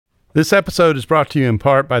This episode is brought to you in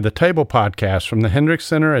part by the Table Podcast from the Hendricks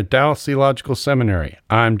Center at Dallas Theological Seminary.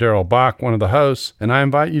 I'm Darrell Bach, one of the hosts, and I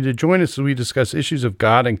invite you to join us as we discuss issues of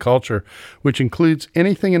God and culture, which includes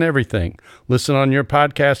anything and everything. Listen on your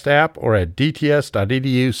podcast app or at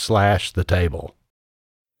dts.edu/thetable.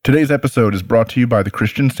 Today's episode is brought to you by the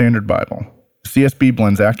Christian Standard Bible. CSB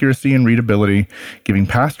blends accuracy and readability, giving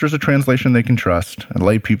pastors a translation they can trust and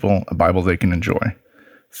lay people a Bible they can enjoy.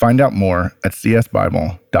 Find out more at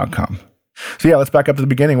csbible.com. So let's back up to the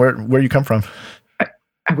beginning. Where you come from?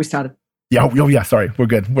 Have we started? Yeah. Sorry, we're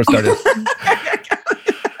good. We're started.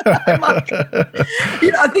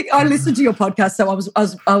 I think I listened to your podcast, so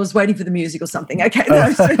I was waiting for the music or something. Okay.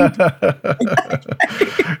 No,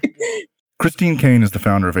 Christine Caine is the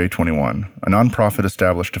founder of A21, a nonprofit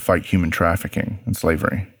established to fight human trafficking and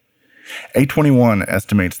slavery. A21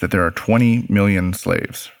 estimates that there are 20 million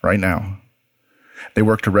slaves right now. They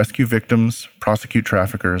work to rescue victims, prosecute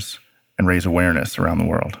traffickers, and raise awareness around the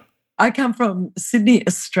world. I come from Sydney,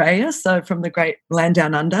 Australia, so from the great land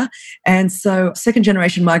down under. And so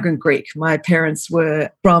second-generation migrant Greek. My parents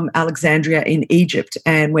were from Alexandria in Egypt.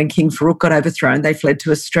 And when King Farouk got overthrown, they fled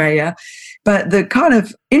to Australia. But the kind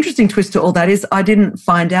of interesting twist to all that is I didn't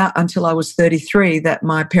find out until I was 33 that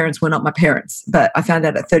my parents were not my parents. But I found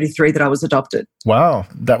out at 33 that I was adopted. Wow.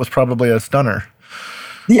 That was probably a stunner.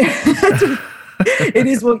 Yeah. It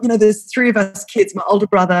is. Well, there's three of us kids. My older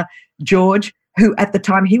brother, George, who at the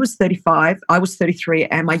time he was 35, I was 33,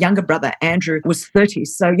 and my younger brother, Andrew, was 30.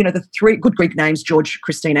 So, the three good Greek names, George,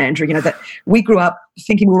 Christine, Andrew, that we grew up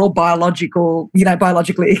thinking we were all biologically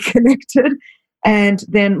connected. And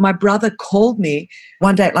then my brother called me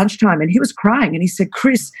one day at lunchtime and he was crying and he said,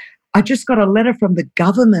 "Chris, I just got a letter from the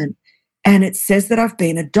government and it says that I've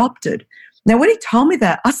been adopted." Now, when he told me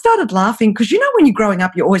that, I started laughing because, when you're growing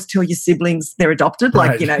up, you always tell your siblings they're adopted.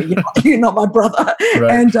 Like, right. You're not my brother.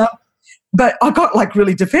 Right. And but I got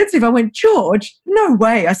really defensive. I went, "George, no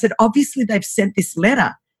way." I said, "Obviously, they've sent this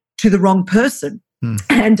letter to the wrong person."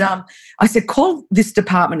 And I said, "Call this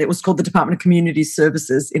department." It was called the Department of Community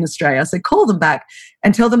Services in Australia. I said, "Call them back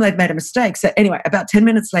and tell them they've made a mistake." So anyway, about 10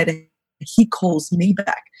 minutes later, he calls me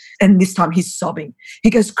back. And this time he's sobbing.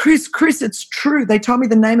 He goes, Chris, it's true. They told me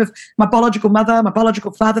the name of my biological mother, my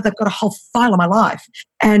biological father. They've got a whole file of my life."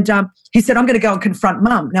 And he said, "I'm going to go and confront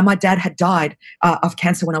mum." Now, my dad had died of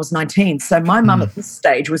cancer when I was 19. So my mum at this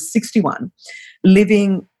stage was 61,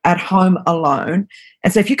 living at home alone.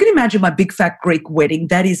 And so if you can imagine my big fat Greek wedding,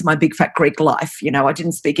 that is my big fat Greek life. I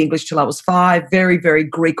didn't speak English till I was 5, very, very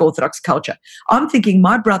Greek Orthodox culture. I'm thinking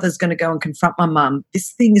my brother's going to go and confront my mum.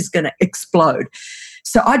 This thing is going to explode.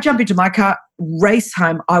 So I jump into my car, race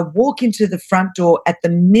home. I walk into the front door at the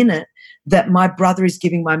minute that my brother is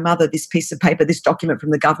giving my mother this piece of paper, this document from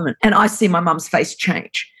the government. And I see my mum's face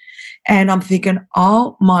change. And I'm thinking,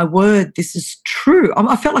 oh my word, this is true.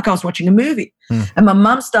 I felt like I was watching a movie. And my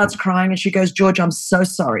mum starts crying and she goes, "George, I'm so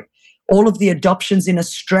sorry. All of the adoptions in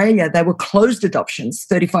Australia, they were closed adoptions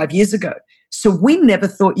 35 years ago. So we never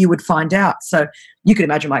thought you would find out." So you can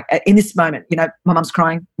imagine, in this moment, my mum's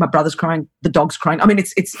crying, my brother's crying, the dog's crying. I mean,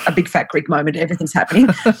 it's a big fat Greek moment. Everything's happening.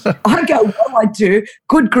 I go, what do I do?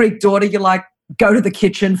 Good Greek daughter, you're like, go to the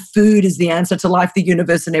kitchen. Food is the answer to life, the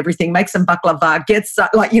universe, and everything. Make some baklava.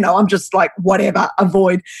 I'm just like, whatever,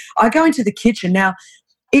 avoid. I go into the kitchen. Now,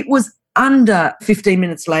 it was under 15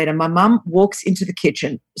 minutes later, my mum walks into the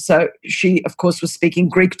kitchen. So she, of course, was speaking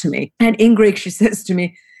Greek to me. And in Greek, she says to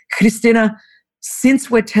me, "Christina,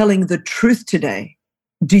 since we're telling the truth today,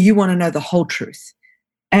 do you want to know the whole truth?"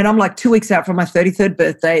 And I'm like 2 weeks out from my 33rd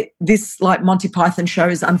birthday. This Monty Python show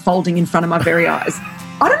is unfolding in front of my very eyes.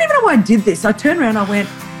 I don't even know why I did this. I turned around and I went,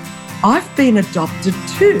 I've been adopted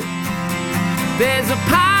too. There's a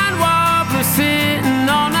pine warbler sitting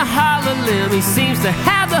on a hollow limb. He seems to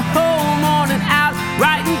have the whole morning out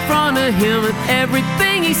right in front of him. And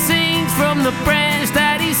everything he sings from the branch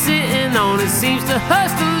that he's sitting on, it seems to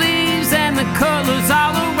hush the leaves and the colors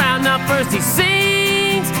all around. Now first he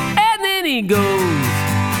sings and then he goes.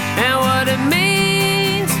 And what it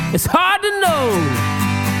means, it's hard to know.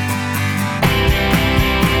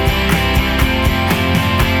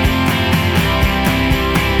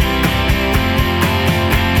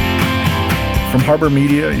 From Harbor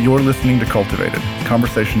Media, you're listening to Cultivated,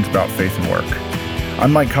 conversations about faith and work.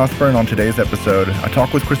 I'm Mike Cosper, and on today's episode, I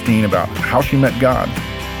talk with Christine about how she met God,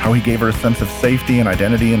 how he gave her a sense of safety and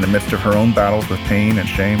identity in the midst of her own battles with pain and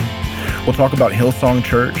shame. We'll talk about Hillsong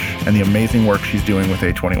Church and the amazing work she's doing with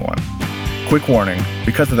A21. Quick warning,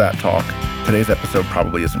 because of that talk, today's episode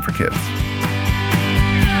probably isn't for kids.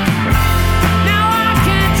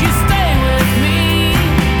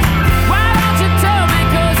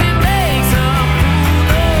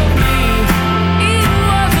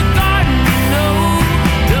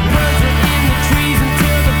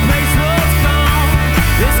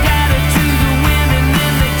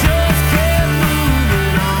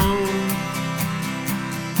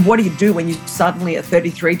 what do you do when you suddenly at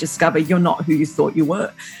 33 discover you're not who you thought you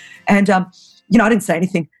were? And, I didn't say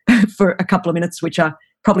anything for a couple of minutes, which are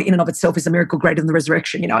probably in and of itself is a miracle greater than the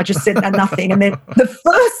resurrection. I just said nothing. And then the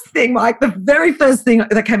first thing, Mike, the very first thing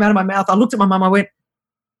that came out of my mouth, I looked at my mum, I went,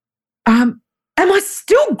 am I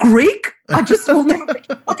still Greek? I just will never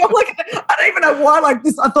I don't even know why like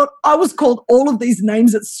this. I thought I was called all of these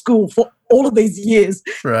names at school for all of these years.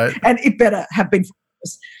 Right. And it better have been for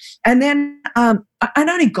us. And then, and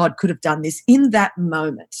only God could have done this in that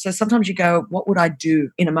moment. So sometimes you go, what would I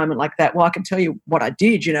do in a moment like that? Well, I can tell you what I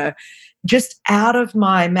did, just out of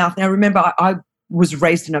my mouth. Now, remember, I was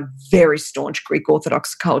raised in a very staunch Greek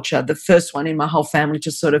Orthodox culture, the first one in my whole family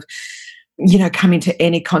to sort of, come into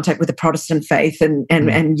any contact with the Protestant faith and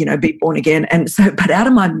be born again. And so, but out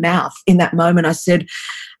of my mouth in that moment, I said,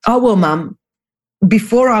 oh, well, Mum,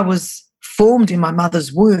 before I was formed in my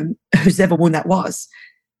mother's womb, whose ever womb that was,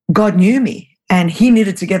 God knew me and he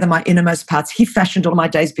knitted together my innermost parts. He fashioned all my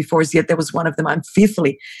days before as yet there was one of them. I'm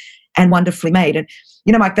fearfully and wonderfully made. And,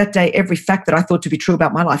 Mike, that day, every fact that I thought to be true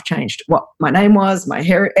about my life changed. What my name was, my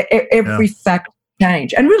hair, every fact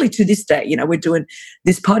changed. And really to this day, we're doing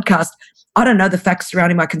this podcast. I don't know the facts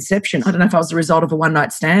surrounding my conception. I don't know if I was the result of a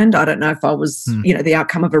one-night stand. I don't know if I was, the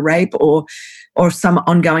outcome of a rape or some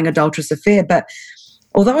ongoing adulterous affair. But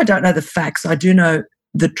although I don't know the facts, I do know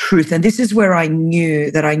the truth. And this is where I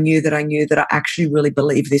knew that I actually really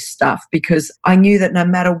believe this stuff, because I knew that no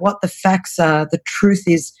matter what the facts are, the truth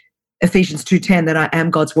is Ephesians 2:10, that I am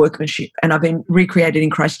God's workmanship and I've been recreated in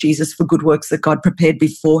Christ Jesus for good works that God prepared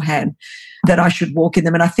beforehand, that I should walk in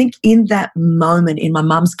them. And I think in that moment in my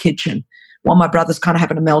mum's kitchen, while my brothers kind of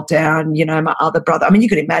having a meltdown, my other brother, you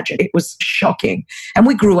could imagine, it was shocking. And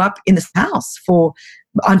we grew up in this house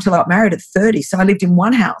until I got married at 30. So I lived in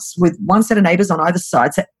one house with one set of neighbours on either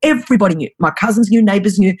side. So everybody knew. My cousins knew,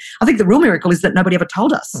 neighbours knew. I think the real miracle is that nobody ever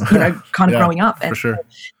told us, kind of growing up. And for sure.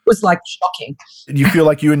 It was like shocking. Do you feel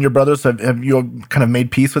like you and your brothers have you kind of made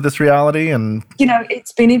peace with this reality? And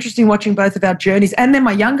it's been interesting watching both of our journeys. And then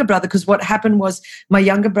my younger brother, because what happened was my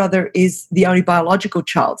younger brother is the only biological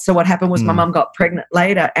child. So what happened was my mum got pregnant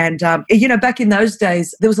later. And, back in those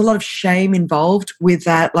days, there was a lot of shame involved with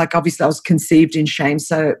that. Like obviously I was conceived in shame.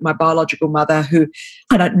 So my biological mother, who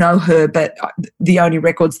I don't know her, but the only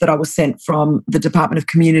records that I was sent from the Department of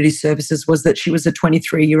Community Services was that she was a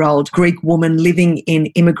 23-year-old Greek woman living in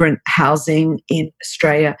immigrant housing in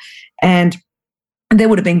Australia. And there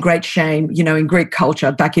would have been great shame, in Greek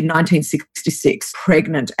culture back in 1966,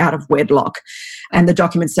 pregnant out of wedlock. And the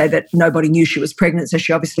documents say that nobody knew she was pregnant, so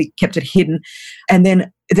she obviously kept it hidden. And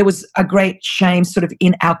then there was a great shame sort of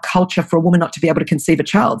in our culture for a woman not to be able to conceive a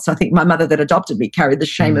child. So I think my mother that adopted me carried the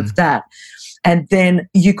shame of that. And then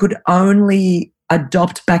you could only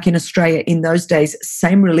adopt back in Australia in those days,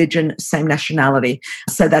 same religion, same nationality.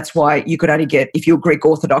 So that's why you could only get, if you're Greek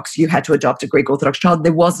Orthodox, you had to adopt a Greek Orthodox child.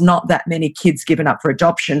 There was not that many kids given up for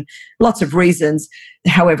adoption. Lots of reasons.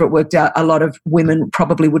 However, it worked out. A lot of women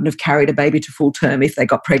probably wouldn't have carried a baby to full term if they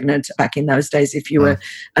got pregnant back in those days, if you were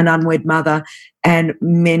an unwed mother. And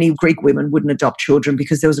many Greek women wouldn't adopt children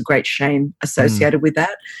because there was a great shame associated with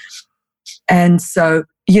that. And so,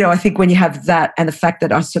 I think when you have that and the fact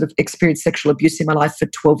that I sort of experienced sexual abuse in my life for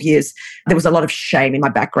 12 years, there was a lot of shame in my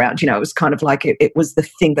background. It was kind of like it was the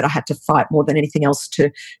thing that I had to fight more than anything else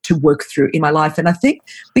to work through in my life. And I think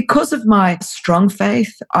because of my strong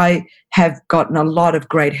faith, I have gotten a lot of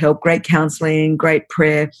great help, great counseling, great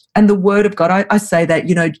prayer, and the word of God. I say that,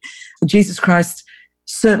 Jesus Christ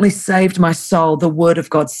certainly saved my soul. The word of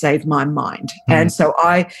God saved my mind. And so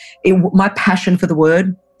my passion for the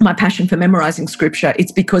word, my passion for memorizing scripture,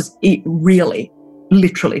 it's because it really,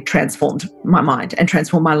 literally transformed my mind and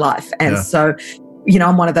transformed my life. And so,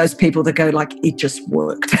 I'm one of those people that go like, it just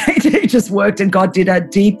worked. It just worked. And God did a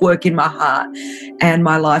deep work in my heart and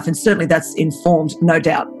my life. And certainly that's informed, no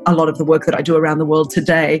doubt, a lot of the work that I do around the world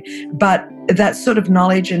today. But that sort of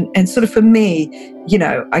knowledge and sort of for me,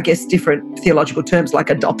 I guess different theological terms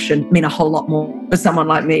like adoption mean a whole lot more for someone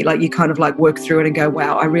like me. Like you kind of like work through it and go,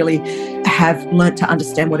 wow, I really have learnt to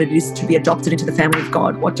understand what it is to be adopted into the family of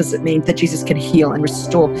God. What does it mean that Jesus can heal and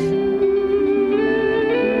restore?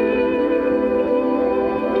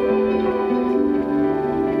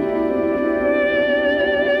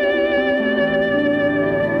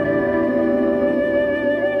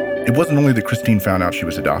 It wasn't only that Christine found out she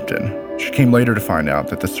was adopted. She came later to find out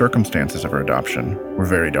that the circumstances of her adoption were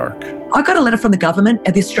very dark. I got a letter from the government.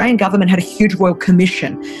 The Australian government had a huge royal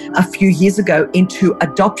commission a few years ago into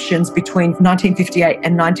adoptions between 1958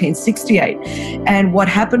 and 1968. And what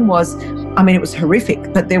happened was I mean, it was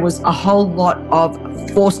horrific, but there was a whole lot of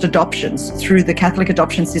forced adoptions through the Catholic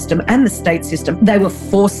adoption system and the state system. They were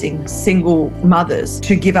forcing single mothers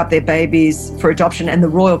to give up their babies for adoption, and the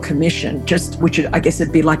Royal Commission, which I guess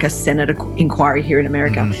it'd be like a Senate inquiry here in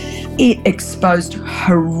America, it exposed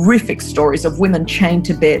horrific stories of women chained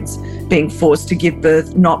to beds, being forced to give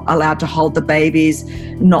birth, not allowed to hold the babies,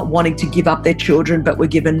 not wanting to give up their children, but were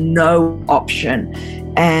given no option.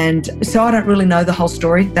 And so I don't really know the whole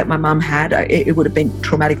story that my mum had. It would have been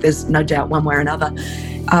traumatic, there's no doubt, one way or another.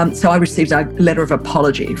 So I received a letter of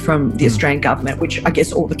apology from the Australian government, which I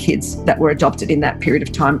guess all the kids that were adopted in that period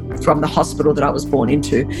of time from the hospital that I was born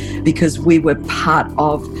into, because we were part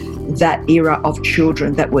of that era of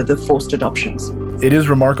children that were the forced adoptions. It is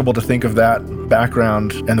remarkable to think of that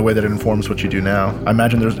background and the way that it informs what you do now. I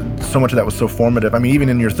imagine there's so much of that was so formative. I mean, even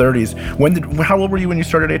in your 30s, how old were you when you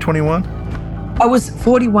started A21? I was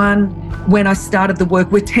 41 when I started the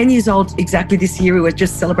work. We're 10 years old exactly this year. We were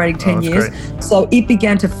just celebrating 10 years. Great. So it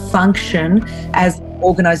began to function as an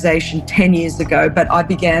organization 10 years ago, but I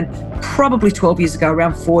began probably 12 years ago,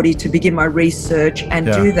 around 40, to begin my research and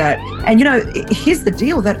do that. And, here's the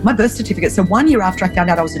deal, that my birth certificate, so 1 year after I found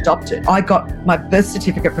out I was adopted, I got my birth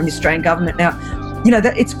certificate from the Australian government. Now,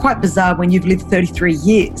 that it's quite bizarre when you've lived 33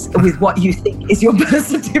 years with what you think is your birth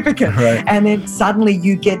certificate. Right. And then suddenly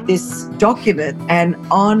you get this document, and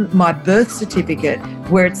on my birth certificate,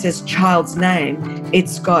 where it says child's name,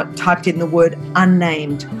 it's got typed in the word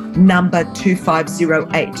unnamed, number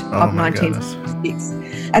 2508 of 1966.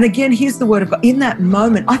 And again, here's the word of God. In that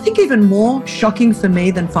moment, I think even more shocking for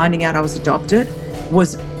me than finding out I was adopted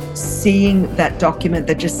was seeing that document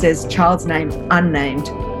that just says child's name unnamed,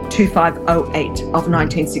 2508 of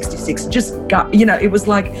 1966. It was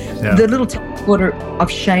like the little quarter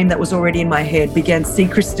of shame that was already in my head began. See,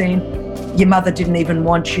 Christine, your mother didn't even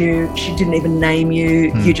want you. She didn't even name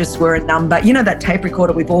you. You just were a number. That tape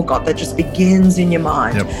recorder we've all got that just begins in your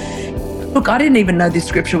mind. Yep. Look, I didn't even know this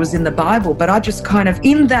scripture was in the Bible, but I just kind of,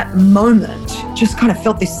 in that moment, just kind of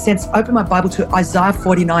felt this sense, opened my Bible to Isaiah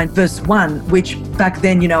 49 verse 1, which back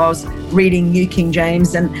then, I was reading New King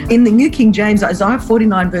James. And in the New King James, Isaiah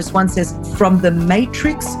 49 verse 1 says, from the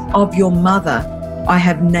matrix of your mother, I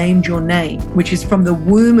have named your name, which is from the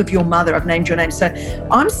womb of your mother, I've named your name. So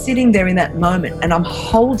I'm sitting there in that moment and I'm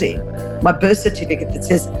holding my birth certificate that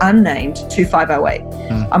says unnamed 2508.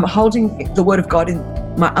 I'm holding the word of God in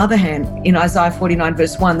my other hand in Isaiah 49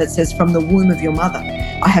 verse 1 that says, from the womb of your mother,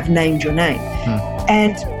 I have named your name.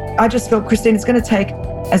 And I just felt, Christine, it's going to take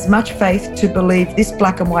as much faith to believe this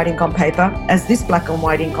black and white ink on paper as this black and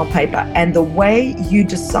white ink on paper. And the way you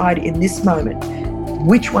decide in this moment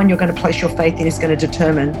which one you're going to place your faith in is going to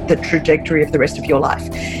determine the trajectory of the rest of your life.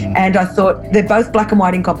 And I thought, they're both black and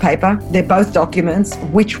white ink on paper. They're both documents.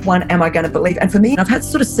 Which one am I going to believe? And for me, I've had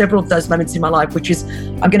sort of several of those moments in my life, which is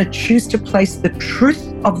I'm going to choose to place the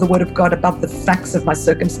truth of the word of God above the facts of my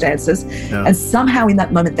circumstances. And somehow in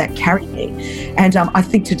that moment, that carried me. And I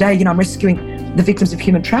think today, I'm rescuing the victims of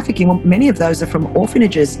human trafficking. Well, many of those are from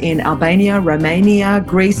orphanages in Albania, Romania,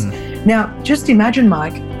 Greece. Now, just imagine,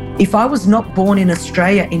 Mike, if I was not born in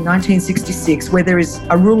Australia in 1966, where there is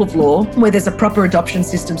a rule of law, where there's a proper adoption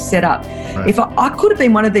system set up, if I could have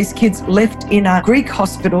been one of these kids left in a Greek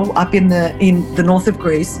hospital up in the north of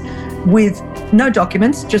Greece with no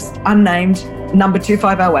documents, just unnamed, number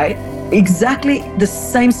 2508, exactly the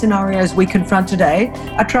same scenarios we confront today.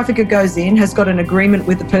 A trafficker goes in, has got an agreement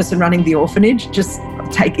with the person running the orphanage,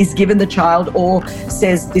 is given the child, or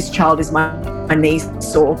says this child is my niece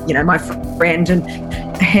or my friend, and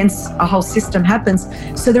hence a whole system happens.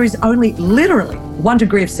 So there is only literally 1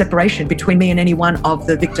 degree of separation between me and any one of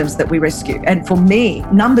the victims that we rescue. And for me,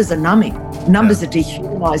 numbers are numbing, numbers are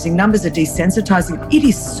dehumanizing, numbers are desensitizing. It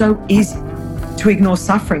is so easy to ignore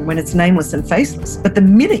suffering when it's nameless and faceless. But the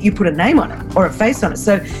minute you put a name on it or a face on it,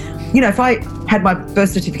 so if I had my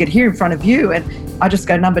birth certificate here in front of you and I just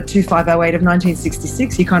go number 2508 of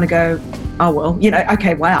 1966, you kind of go, oh, well,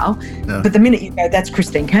 okay, wow. But the minute you go, that's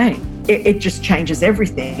Christine Caine, it just changes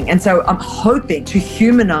everything. And so I'm hoping to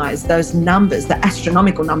humanize those numbers, the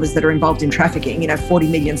astronomical numbers that are involved in trafficking,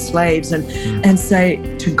 40 million slaves, and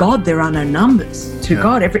say, to God, there are no numbers. To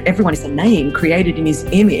God, everyone is a name created in his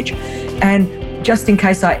image. And just in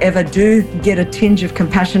case I ever do get a tinge of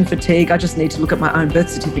compassion fatigue, I just need to look at my own birth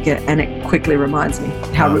certificate and it quickly reminds me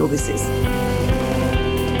how real this is.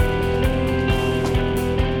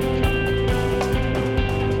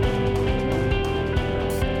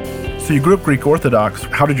 So you grew up Greek Orthodox.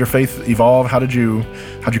 How did your faith evolve? How'd you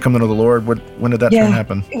come to know the Lord? When did that turn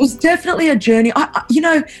happen? It was definitely a journey.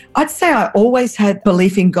 I'd say I always had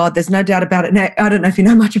belief in God. There's no doubt about it. Now, I don't know if you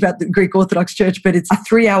know much about the Greek Orthodox Church, but it's a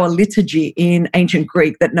 3-hour liturgy in ancient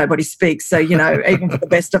Greek that nobody speaks. So, even for the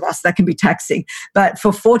best of us, that can be taxing. But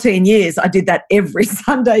for 14 years, I did that every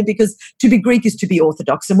Sunday, because to be Greek is to be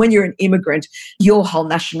Orthodox. And when you're an immigrant, your whole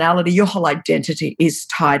nationality, your whole identity is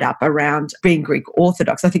tied up around being Greek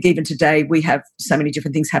Orthodox. I think even today we have so many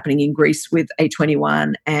different things happening in Greece with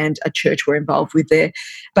A21 and a church we're involved with there,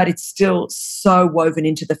 but it's still so woven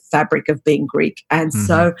into the fabric of being Greek. And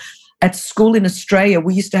so at school in Australia,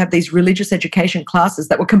 we used to have these religious education classes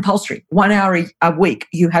that were compulsory. 1 hour a week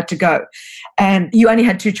you had to go. And you only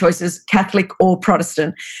had two choices, Catholic or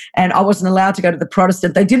Protestant. And I wasn't allowed to go to the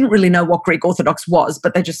Protestant. They didn't really know what Greek Orthodox was,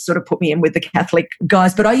 but they just sort of put me in with the Catholic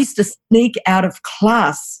guys. But I used to sneak out of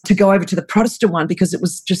class to go over to the Protestant one because it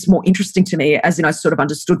was just more interesting to me, as in I sort of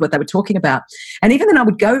understood what they were talking about. And even then I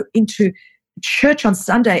would go into church on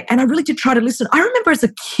Sunday and I really did try to listen. I remember as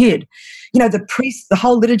a kid, the priest, the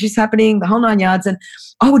whole liturgy's happening, the whole 9 yards, and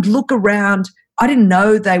I would look around. I didn't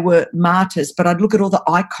know they were martyrs, but I'd look at all the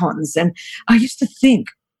icons and I used to think,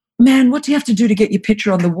 man, what do you have to do to get your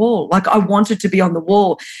picture on the wall? Like, I wanted to be on the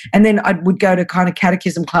wall. And then I would go to kind of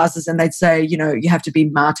catechism classes and they'd say, you have to be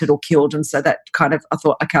martyred or killed. And so that kind of, I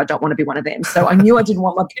thought, okay, I don't want to be one of them. So I knew I didn't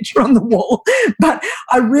want my picture on the wall, but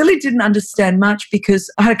I really didn't understand much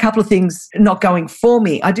because I had a couple of things not going for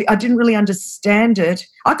me. I didn't really understand it.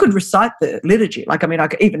 I could recite the liturgy.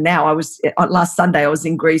 Even now, last Sunday, I was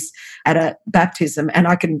in Greece at a baptism and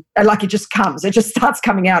it just comes. It just starts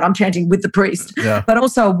coming out. I'm chanting with the priest. Yeah. But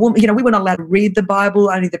also a woman, we weren't allowed to read the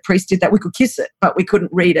Bible. Only the priest did that. We could kiss it, but we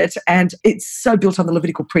couldn't read it. And it's so built on the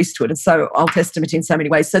Levitical priesthood and so Old Testament in so many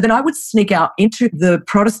ways. So then I would sneak out into the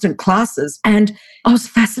Protestant classes and I was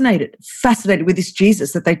fascinated with this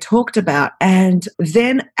Jesus that they talked about. And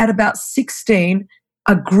then at about 16,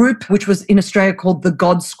 a group which was in Australia called the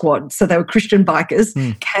God Squad, so they were Christian bikers,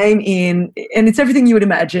 came in, and it's everything you would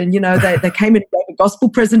imagine. They came in and gave a gospel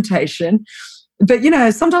presentation. But,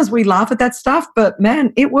 sometimes we laugh at that stuff, but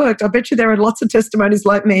man, it worked. I bet you there are lots of testimonies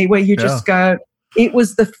like me where you just go, it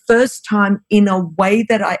was the first time in a way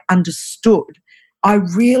that I understood. I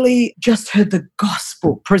really just heard the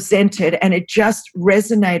gospel presented and it just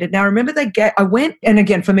resonated. Now, I remember I went, and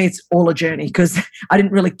again, for me, it's all a journey because I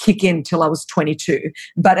didn't really kick in till I was 22.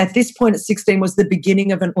 But at this point at 16 was the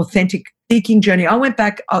beginning of an authentic seeking journey. I went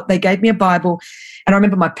back, they gave me a Bible, and I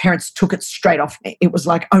remember my parents took it straight off me. It was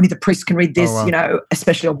like, only the priest can read this,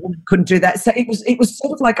 especially a woman couldn't do that. So it was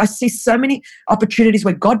sort of like, I see so many opportunities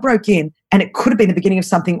where God broke in and it could have been the beginning of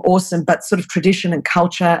something awesome, but sort of tradition and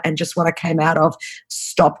culture and just what I came out of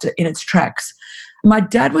stopped it in its tracks. My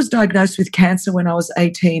dad was diagnosed with cancer when I was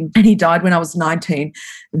 18 and he died when I was 19.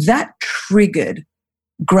 That triggered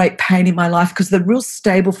great pain in my life because the real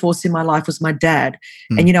stable force in my life was my dad.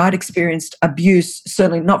 And, I'd experienced abuse,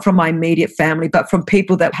 certainly not from my immediate family, but from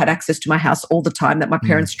people that had access to my house all the time that my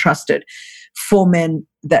parents trusted. 4 men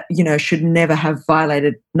that, should never have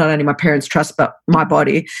violated not only my parents' trust, but my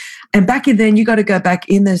body. And back in then, you got to go back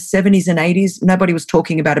in the 70s and 80s, nobody was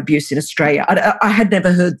talking about abuse in Australia. I had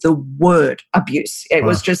never heard the word abuse.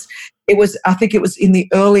 I think it was in the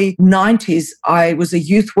early 90s, I was a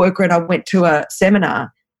youth worker and I went to a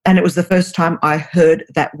seminar and it was the first time I heard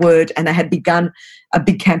that word, and they had begun a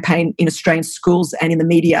big campaign in Australian schools and in the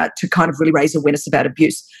media to kind of really raise awareness about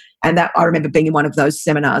abuse. And that I remember being in one of those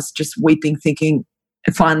seminars, just weeping, thinking,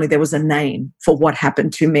 and finally there was a name for what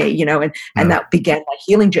happened to me, and that began my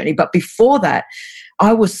healing journey. But before that,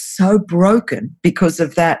 I was so broken because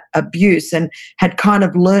of that abuse and had kind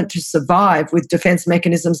of learned to survive with defense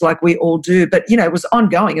mechanisms like we all do. But, it was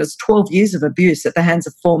ongoing. It was 12 years of abuse at the hands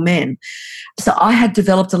of 4 men. So I had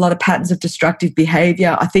developed a lot of patterns of destructive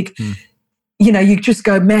behavior. I think, you just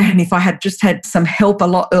go, man, if I had just had some help a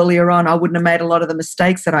lot earlier on, I wouldn't have made a lot of the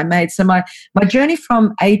mistakes that I made. So my journey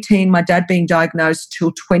from 18, my dad being diagnosed,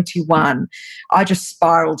 till 21, I just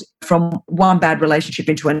spiraled from one bad relationship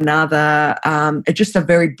into another, just a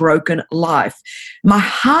very broken life. My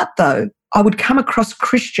heart, though, I would come across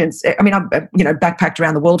Christians. I mean, I backpacked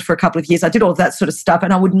around the world for a couple of years. I did all of that sort of stuff,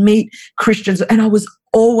 and I would meet Christians, and I was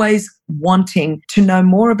always wanting to know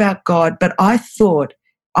more about God, but I thought,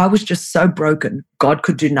 I was just so broken. God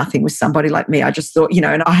could do nothing with somebody like me. I just thought,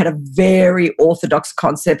 and I had a very orthodox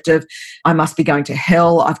concept of I must be going to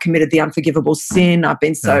hell. I've committed the unforgivable sin. I've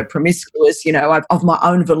been so promiscuous, I've of my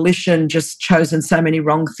own volition just chosen so many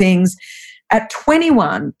wrong things. At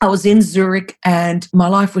 21, I was in Zurich and my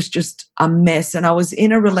life was just a mess. And I was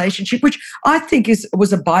in a relationship, which I think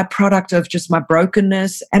was a byproduct of just my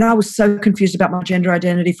brokenness. And I was so confused about my gender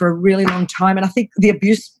identity for a really long time. And I think the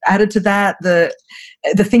abuse added to that, the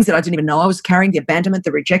things that I didn't even know I was carrying, the abandonment,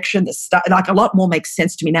 the rejection, the stuff, like a lot more makes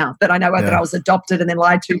sense to me now that I know that I was adopted and then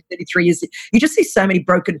lied to 33 years. You just see so many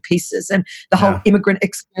broken pieces. And the whole immigrant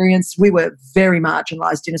experience, we were very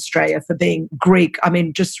marginalized in Australia for being Greek. I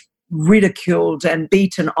mean, just ridiculed and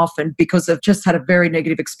beaten often because of just had a very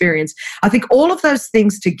negative experience. I think all of those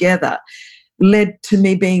things together led to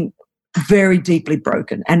me being very deeply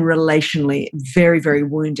broken and relationally very, very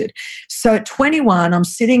wounded. So at 21, I'm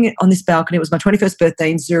sitting on this balcony. It was my 21st birthday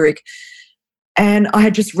in Zurich. And I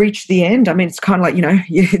had just reached the end. I mean, it's kind of like,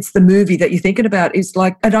 it's the movie that you're thinking about. It's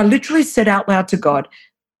like, and I literally said out loud to God,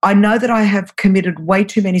 I know that I have committed way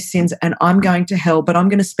too many sins and I'm going to hell, but I'm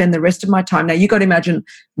going to spend the rest of my time. Now, you got to imagine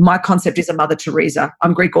my concept is a Mother Teresa.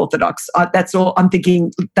 I'm Greek Orthodox. That's all I'm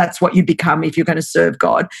thinking. That's what you become if you're going to serve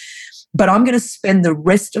God. But I'm going to spend the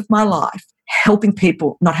rest of my life helping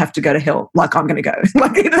people not have to go to hell like I'm going to go.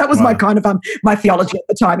 Like that was my kind of my theology at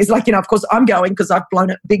the time. Is like, of course I'm going because I've blown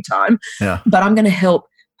it big time, but I'm going to help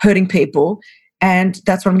hurting people. And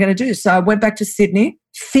that's what I'm going to do. So I went back to Sydney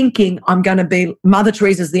thinking I'm going to be, Mother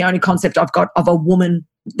Teresa is the only concept I've got of a woman,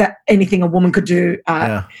 that anything a woman could do.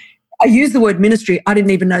 I use the word ministry. I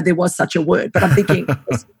didn't even know there was such a word, but I'm thinking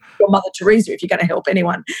you're Mother Teresa if you're going to help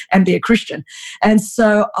anyone and be a Christian. And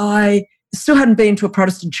so I still hadn't been to a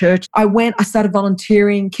Protestant church. I started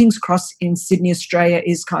volunteering. King's Cross in Sydney, Australia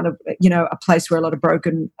is kind of, a place where a lot of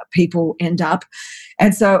broken people end up.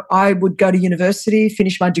 And so I would go to university,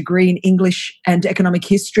 finish my degree in English and economic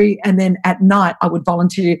history. And then at night, I would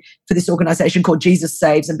volunteer for this organization called Jesus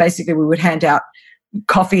Saves. And basically we would hand out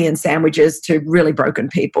coffee and sandwiches to really broken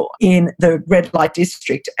people in the red light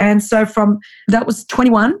district. And so that was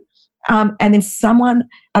 21. And then someone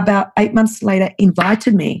about 8 months later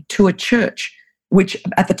invited me to a church, which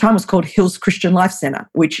at the time was called Hills Christian Life Centre,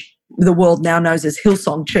 which the world now knows as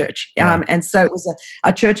Hillsong Church. And so it was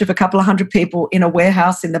a church of a couple of hundred people in a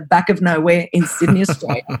warehouse in the back of nowhere in Sydney,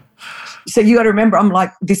 Australia. So you got to remember, I'm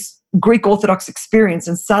like this Greek Orthodox experience,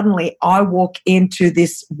 and suddenly I walk into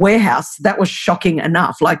this warehouse. That was shocking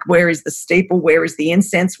enough. Like, where is the steeple? Where is the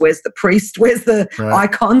incense? Where's the priest? Where's the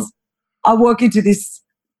icons? I walk into this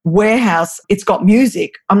warehouse. It's got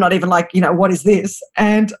music. I'm not even like, what is this?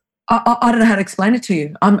 And I don't know how to explain it to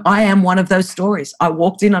you. I am one of those stories. I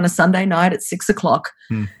walked in on a Sunday night at 6:00,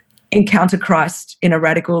 encountered Christ in a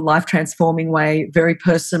radical, life-transforming way, very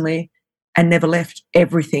personally, and never left.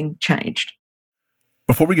 Everything changed.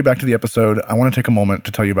 Before we get back to the episode, I want to take a moment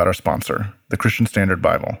to tell you about our sponsor, the Christian Standard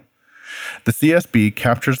Bible. The CSB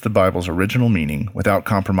captures the Bible's original meaning without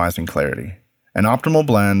compromising clarity. An optimal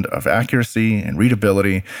blend of accuracy and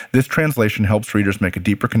readability, this translation helps readers make a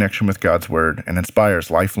deeper connection with God's Word and inspires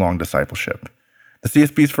lifelong discipleship. The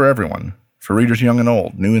CSB is for everyone, for readers young and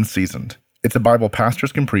old, new and seasoned. It's a Bible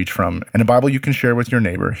pastors can preach from, and a Bible you can share with your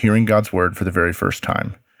neighbor, hearing God's Word for the very first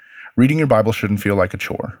time. Reading your Bible shouldn't feel like a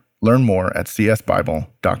chore. Learn more at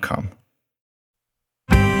csbible.com.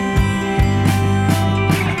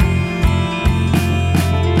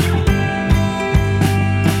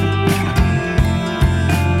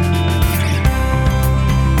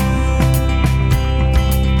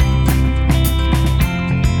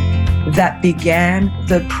 That began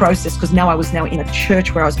the process, because I was now in a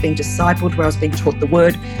church where I was being discipled, where I was being taught the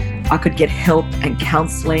word. I could get help and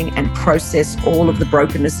counseling and process all of the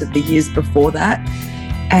brokenness of the years before that,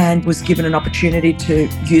 and was given an opportunity to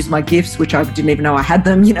use my gifts, which I didn't even know I had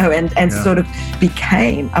them, and sort of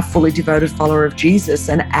became a fully devoted follower of Jesus.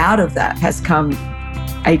 And out of that has come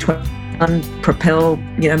A21, Propel,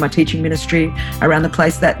 my teaching ministry around the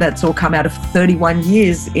place. That's all come out of 31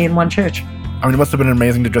 years in one church. I mean, it must have been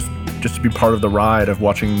amazing to just to be part of the ride of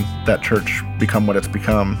watching that church become what it's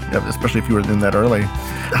become, especially if you were in that early.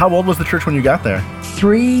 How old was the church when you got there?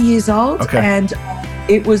 3 years old. Okay. And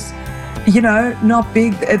it was, not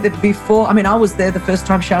big before. I mean, I was there the first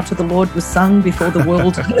time Shout to the Lord was sung before the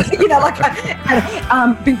world,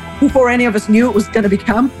 before any of us knew it was going to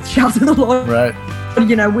become Shout to the Lord. Right.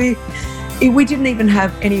 We didn't even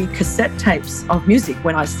have any cassette tapes of music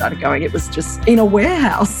when I started going. It was just in a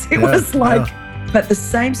warehouse. It was like, but the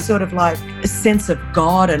same sort of like sense of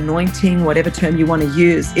God, anointing, whatever term you want to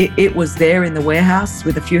use, it was there in the warehouse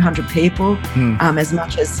with a few hundred people, as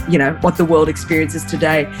much as, what the world experiences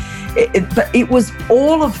today. But it was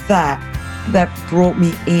all of that brought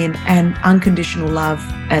me in, and unconditional love.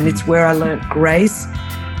 And it's where I learned grace.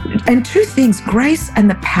 And two things, grace and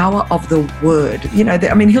the power of the word.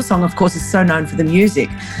 Hillsong, of course, is so known for the music,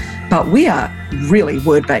 But we are really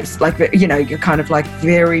word-based. Like, you're kind of like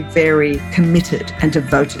very, very committed and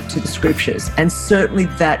devoted to the scriptures. And certainly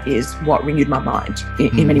that is what renewed my mind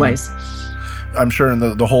in many ways. I'm sure in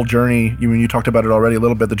the whole journey, you talked about it already a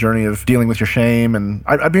little bit, the journey of dealing with your shame. And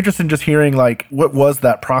I'd be interested in just hearing, like, what was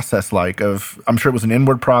that process like? I'm sure it was an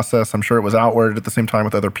inward process. I'm sure it was outward at the same time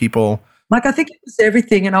with other people. Like, I think it was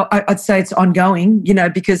everything. And I'd say it's ongoing,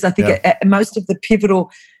 because I think at most of the pivotal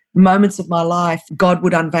moments of my life, God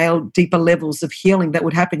would unveil deeper levels of healing that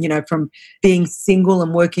would happen, from being single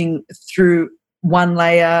and working through one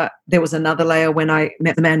layer. There was another layer when I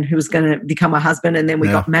met the man who was going to become my husband, and then we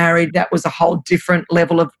got married. That was a whole different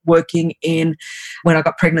level of working in. When I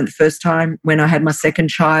got pregnant the first time, when I had my second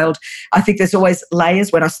child, I think there's always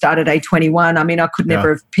layers. When I started A21, I could never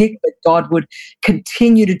have picked, but God would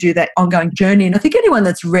continue to do that ongoing journey. And I think anyone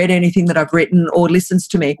that's read anything that I've written or listens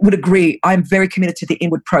to me would agree I'm very committed to the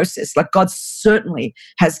inward process. Like, God certainly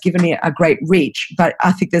has given me a great reach, but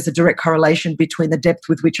I think there's a direct correlation between the depth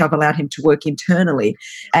with which I've allowed him to work internally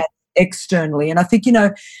and externally. And I think,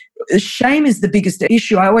 shame is the biggest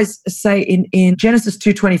issue. I always say in Genesis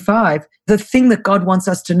 2:25, the thing that God wants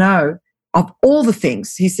us to know of all the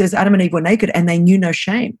things, he says, Adam and Eve were naked and they knew no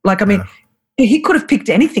shame. Like, he could have picked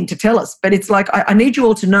anything to tell us, but it's like, I need you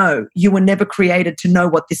all to know you were never created to know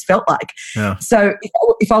what this felt like. Yeah. So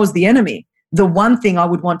if I was the enemy, the one thing I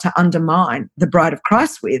would want to undermine the bride of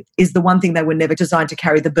Christ with is the one thing they were never designed to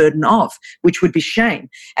carry the burden of, which would be shame.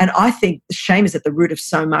 And I think shame is at the root of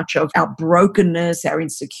so much of our brokenness, our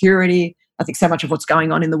insecurity. I think so much of what's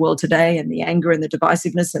going on in the world today, and the anger and the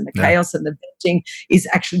divisiveness and the chaos and the venting, is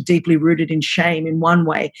actually deeply rooted in shame in one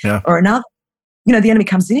way or another. The enemy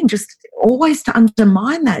comes in just always to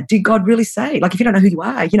undermine that. Did God really say? Like, if you don't know who you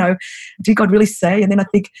are, did God really say? And then I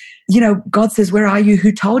think, God says, where are you?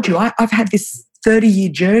 Who told you? I've had this 30-year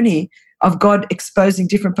journey of God exposing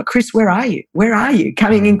different, but Chris, where are you? Where are you?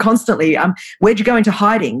 Coming in constantly. Where'd you go into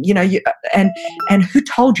hiding? And who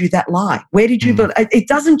told you that lie? Where did you build? It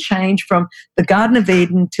doesn't change from the Garden of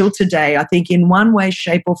Eden till today. I think in one way,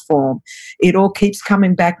 shape or form, it all keeps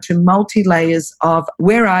coming back to multi-layers of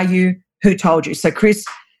where are you? Who told you? So, Chris,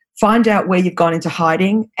 find out where you've gone into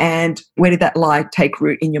hiding and where did that lie take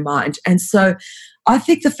root in your mind. And so I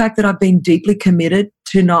think the fact that I've been deeply committed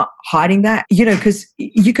to not hiding that, because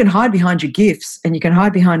you can hide behind your gifts and you can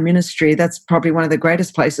hide behind ministry. That's probably one of the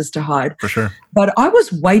greatest places to hide. For sure. But I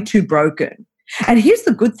was way too broken. And here's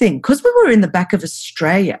the good thing, because we were in the back of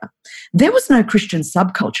Australia, there was no Christian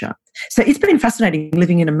subculture. So it's been fascinating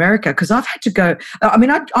living in America, because I've had to go,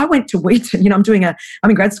 I went to Wheaton, I'm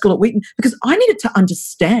in grad school at Wheaton, because I needed to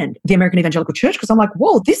understand the American Evangelical Church, because I'm like,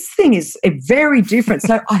 whoa, this thing is very different.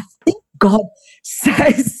 So I think God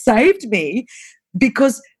saved me,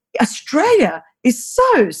 because Australia is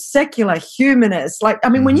so secular, humanist. Like,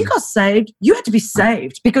 when you got saved, you had to be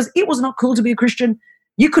saved, because it was not cool to be a Christian.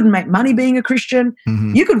 You couldn't make money being a Christian.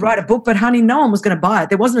 You could write a book, but honey, no one was going to buy it.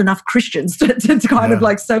 There wasn't enough Christians to kind of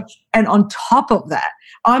like, so. And on top of that,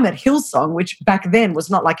 I'm at Hillsong, which back then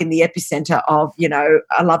was not like in the epicenter of,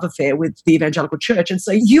 a love affair with the evangelical church. And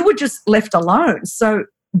so you were just left alone. So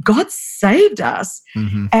God saved us.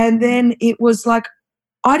 And then it was like,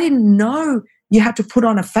 I didn't know you had to put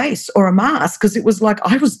on a face or a mask, because it was like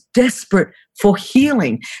I was desperate for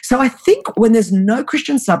healing. So I think when there's no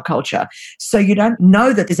Christian subculture, so you don't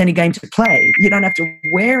know that there's any game to play, you don't have to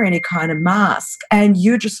wear any kind of mask, and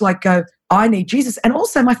you just like go, I need Jesus. And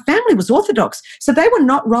also my family was Orthodox, so they were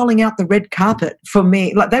not rolling out the red carpet for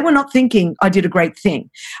me. Like, they were not thinking I did a great thing.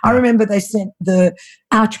 I remember they sent the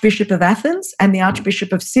Archbishop of Athens and the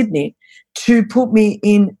Archbishop of Sydney to put me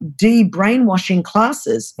in de-brainwashing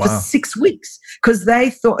classes for 6 weeks, because they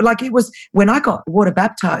thought, like, it was when I got water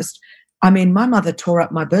baptized. My mother tore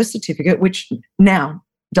up my birth certificate, which now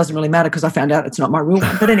doesn't really matter because I found out it's not my real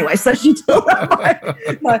one. But anyway, so she tore up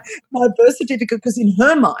my birth certificate, because in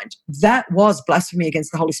her mind, that was blasphemy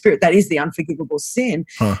against the Holy Spirit. That is the unforgivable sin.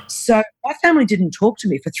 So my family didn't talk to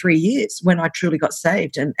me for 3 years when I truly got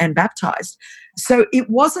saved and baptized. So it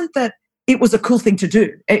wasn't that it was a cool thing to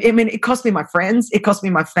do. It cost me my friends. It cost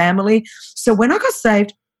me my family. So when I got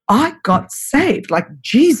saved, I got saved. Like,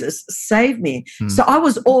 Jesus saved me. So I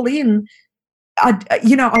was all in. I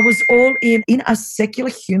was all in a secular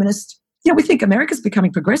humanist. We think America's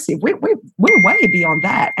becoming progressive. We're way beyond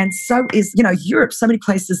that. And so is, Europe, so many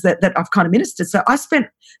places that I've kind of ministered. So I spent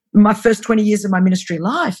my first 20 years of my ministry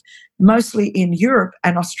life mostly in Europe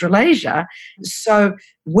and Australasia. So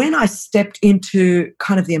when I stepped into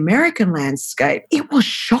kind of the American landscape, it was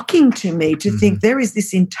shocking to me to think there is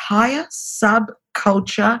this entire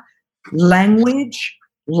subculture, language,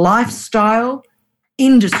 lifestyle,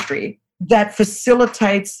 industry that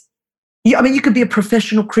facilitates Yeah, I mean, you could be a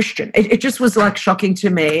professional Christian. It just was like shocking to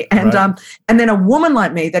me. And Right. and then a woman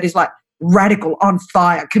like me that is like radical, on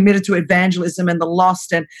fire, committed to evangelism and the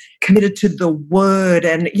lost, and committed to the word,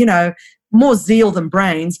 and more zeal than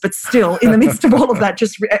brains, but still in the midst of all of that,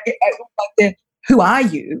 just who are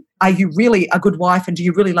you? Are you really a good wife, and do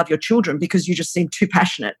you really love your children? Because you just seem too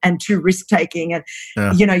passionate and too risk-taking, and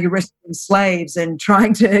you're rescuing slaves and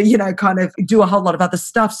trying to kind of do a whole lot of other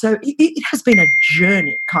stuff. So it has been a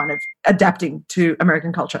journey, kind of adapting to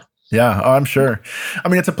American culture. Yeah, I'm sure. I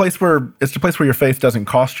mean, it's a place where your faith doesn't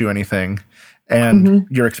cost you anything, and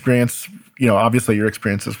your experience, obviously your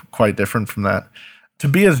experience is quite different from that. To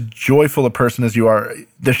be as joyful a person as you are,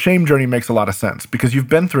 the shame journey makes a lot of sense because you've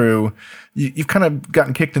been through, you've kind of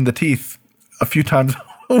gotten kicked in the teeth a few times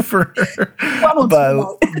over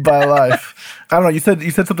by life. I don't know. You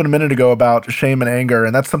said something a minute ago about shame and anger,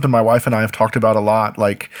 and that's something my wife and I have talked about a lot.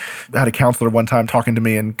 Like, I had a counselor one time talking to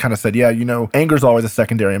me and kind of said, yeah, anger is always a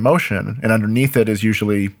secondary emotion, and underneath it is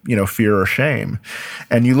usually, fear or shame.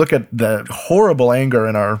 And you look at the horrible anger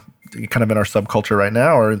in our subculture right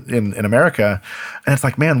now, or in America, and it's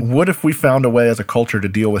like, man, what if we found a way as a culture to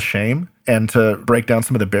deal with shame and to break down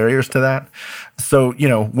some of the barriers to that? So,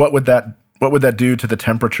 what would that do to the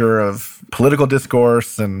temperature of political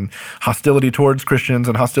discourse and hostility towards Christians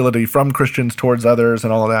and hostility from Christians towards others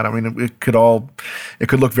and all of that? I mean, it could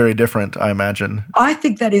look very different, I imagine. I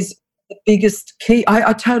think that is the biggest key.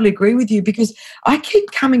 I totally agree with you, because I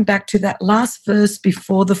keep coming back to that last verse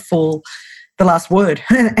before the fall, the last word,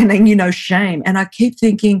 and then, shame. And I keep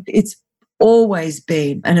thinking it's always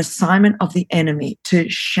been an assignment of the enemy to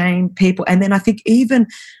shame people. And then I think even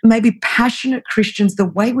maybe passionate Christians, the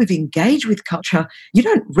way we've engaged with culture, you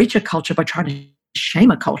don't reach a culture by trying to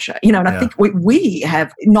shame a culture, and I think we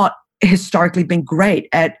have not historically been great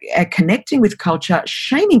at connecting with culture.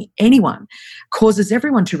 Shaming anyone causes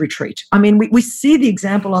everyone to retreat. I mean, we see the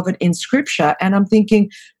example of it in Scripture, and I'm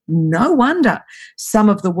thinking, no wonder some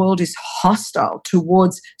of the world is hostile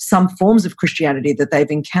towards some forms of Christianity that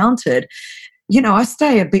they've encountered. I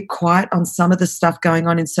stay a bit quiet on some of the stuff going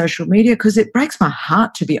on in social media because it breaks my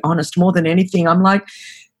heart, to be honest, more than anything. I'm like,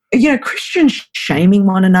 Christians shaming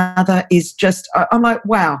one another is just, I'm like,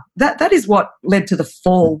 wow, that is what led to the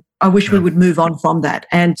fall. I wish we would move on from that.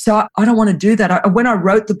 And so I don't want to do that. When I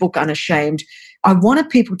wrote the book Unashamed, I wanted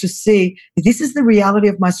people to see this is the reality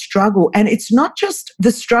of my struggle. And it's not just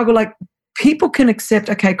the struggle, like people can accept,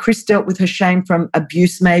 okay, Chris dealt with her shame from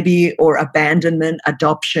abuse maybe, or abandonment,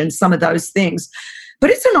 adoption, some of those things. But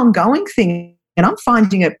it's an ongoing thing. And I'm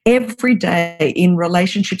finding it every day in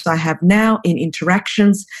relationships I have now, in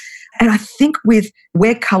interactions. And I think with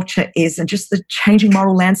where culture is and just the changing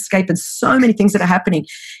moral landscape and so many things that are happening,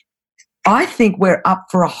 I think we're up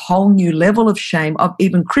for a whole new level of shame of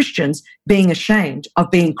even Christians being ashamed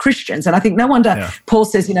of being Christians. And I think no wonder Paul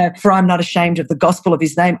says, for I'm not ashamed of the gospel of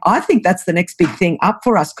his name. I think that's the next big thing up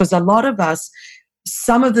for us, because a lot of us,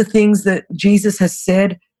 some of the things that Jesus has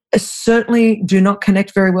said certainly do not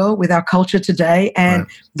connect very well with our culture today. And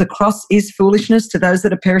the cross is foolishness to those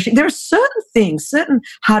that are perishing. There are certain things, certain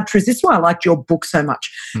hard truths. This is why I liked your book so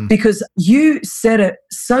much, because you said it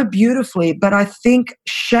so beautifully. But I think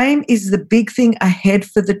shame is the big thing ahead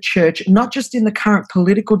for the church, not just in the current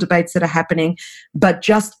political debates that are happening, but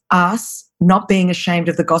just us not being ashamed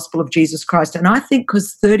of the gospel of Jesus Christ. And I think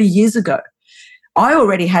because 30 years ago, I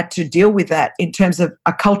already had to deal with that in terms of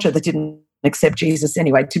a culture that didn't accept Jesus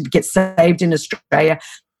anyway, to get saved in Australia,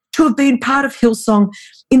 to have been part of Hillsong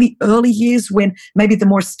in the early years when maybe the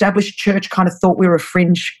more established church kind of thought we were a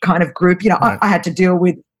fringe kind of group. I had to deal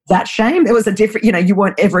with that shame. It was a different, you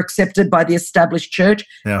weren't ever accepted by the established church.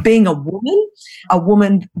 Being a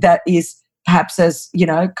woman that is perhaps as,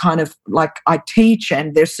 kind of like I teach,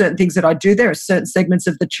 and there's certain things that I do. There are certain segments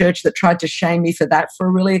of the church that tried to shame me for that for a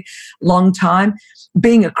really long time.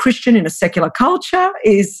 Being a Christian in a secular culture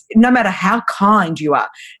is, no matter how kind you are,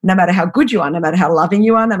 no matter how good you are, no matter how loving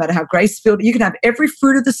you are, no matter how grace-filled, you can have every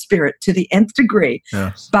fruit of the Spirit to the nth degree.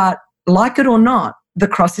 But like it or not, the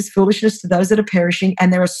cross is foolishness to those that are perishing.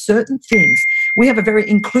 And there are certain things. We have a very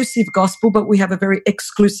inclusive gospel, but we have a very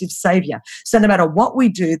exclusive Savior. So no matter what we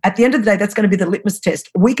do, at the end of the day, that's going to be the litmus test.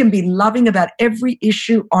 We can be loving about every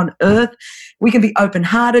issue on earth. We can be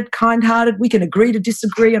open-hearted, kind-hearted. We can agree to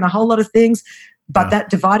disagree on a whole lot of things. But that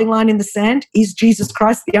dividing line in the sand is Jesus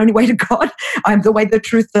Christ, the only way to God. I am the way, the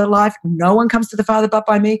truth, the life. No one comes to the Father but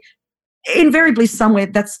by me. Invariably, somewhere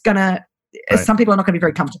that's going to, some people are not going to be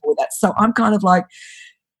very comfortable with that. So I'm kind of like,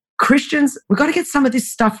 Christians, we've got to get some of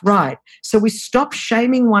this stuff right. So we stop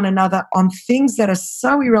shaming one another on things that are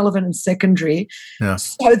so irrelevant and secondary,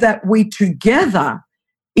 so that we together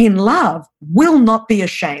in love will not be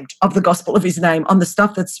ashamed of the gospel of his name on the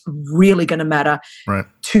stuff that's really going to matter Right.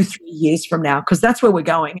 2-3 years from now, because that's where we're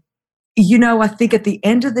going. I think at the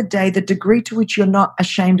end of the day, the degree to which you're not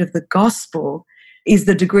ashamed of the gospel is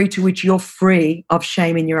the degree to which you're free of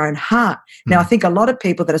shame in your own heart. Now, I think a lot of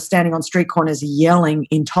people that are standing on street corners yelling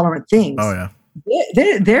intolerant things, Oh,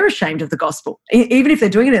 yeah. they're ashamed of the gospel, even if they're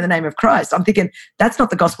doing it in the name of Christ. I'm thinking that's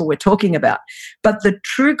not the gospel we're talking about. But the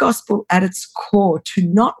true gospel at its core, to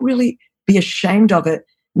not really be ashamed of it,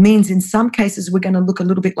 means in some cases we're going to look a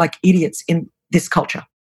little bit like idiots in this culture.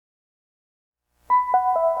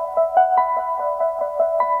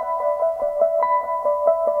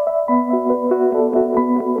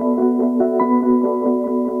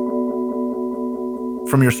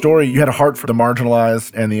 From your story, you had a heart for the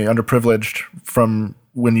marginalized and the underprivileged from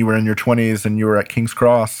when you were in your 20s and you were at King's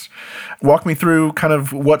Cross. Walk me through kind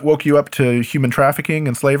of what woke you up to human trafficking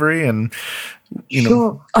and slavery and,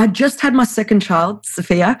 Sure. I just had my second child,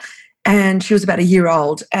 Sophia, and she was about a year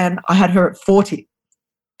old, and I had her at 40.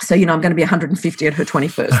 So, I'm going to be 150 at her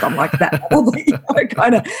 21st. I'm like that,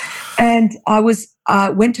 kind of. And I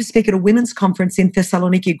went to speak at a women's conference in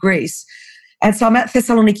Thessaloniki, Greece. And so I'm at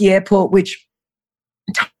Thessaloniki Airport, which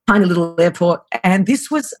tiny little airport. And this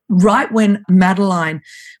was right when Madeline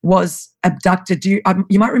was abducted. You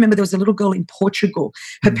might remember there was a little girl in Portugal.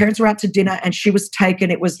 Her parents were out to dinner and she was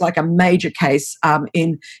taken. It was like a major case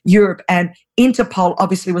in Europe. And Interpol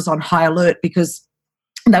obviously was on high alert because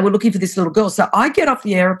they were looking for this little girl. So I get off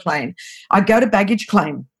the airplane, I go to baggage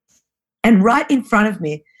claim, and right in front of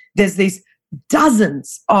me, there's these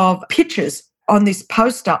dozens of pictures on this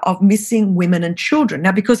poster of missing women and children.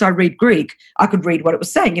 Now, because I read Greek, I could read what it was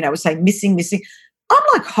saying. It was saying missing. I'm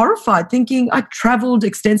like horrified, thinking I traveled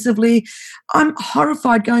extensively. I'm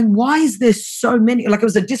horrified going, why is there so many? Like, it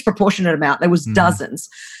was a disproportionate amount. There was dozens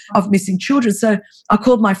of missing children. So I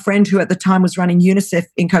called my friend who at the time was running UNICEF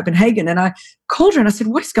in Copenhagen, and I called her and I said,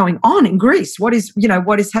 what is going on in Greece? What is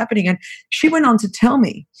happening? And she went on to tell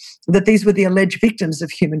me that these were the alleged victims of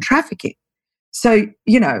human trafficking. So,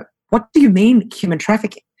 what do you mean human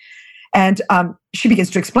trafficking? And she begins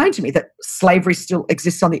to explain to me that slavery still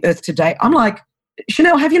exists on the earth today. I'm like,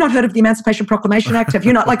 Chanel, have you not heard of the Emancipation Proclamation Act? Have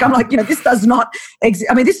you not? I'm like, this does not exist.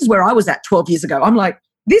 I mean, this is where I was at 12 years ago. I'm like,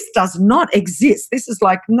 this does not exist. This is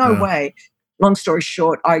like, no way. Long story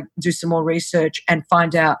short, I do some more research and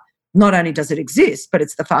find out not only does it exist, but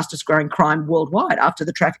it's the fastest growing crime worldwide after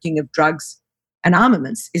the trafficking of drugs and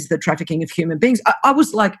armaments is the trafficking of human beings. I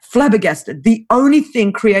was like flabbergasted. The only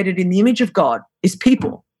thing created in the image of God is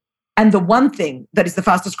people. And the one thing that is the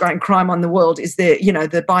fastest growing crime on the world is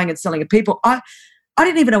the buying and selling of people. I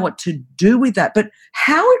didn't even know what to do with that. But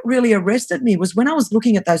how it really arrested me was when I was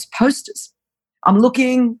looking at those posters. I'm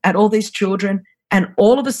looking at all these children, and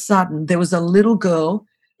all of a sudden there was a little girl.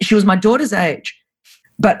 She was my daughter's age,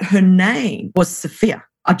 but her name was Sophia.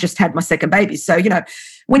 I just had my second baby. So,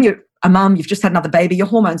 when you're a mum, you've just had another baby, your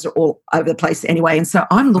hormones are all over the place anyway. And so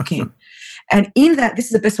I'm looking. And in that, this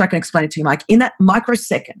is the best way I can explain it to you, Mike. In that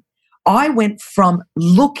microsecond, I went from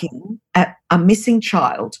looking at a missing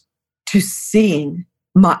child to seeing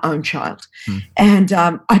my own child. And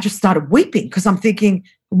I just started weeping because I'm thinking,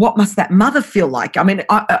 what must that mother feel like? I mean,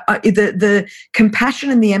 the compassion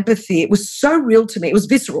and the empathy, it was so real to me. It was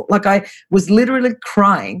visceral. Like, I was literally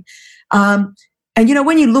crying. And,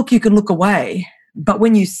 when you look, you can look away. But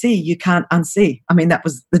when you see, you can't unsee. I mean, that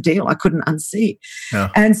was the deal. I couldn't unsee. Yeah.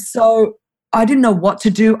 And so I didn't know what to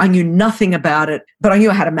do. I knew nothing about it, but I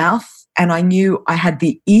knew I had a mouth, and I knew I had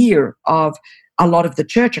the ear of a lot of the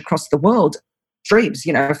church across the world, streams,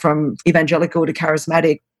 from evangelical to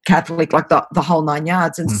charismatic, Catholic, like the whole 9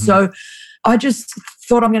 yards. And so I just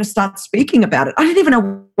thought, I'm going to start speaking about it. I didn't even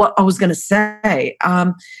know what I was going to say.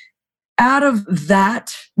 Out of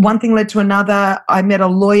that, one thing led to another. I met a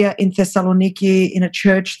lawyer in Thessaloniki in a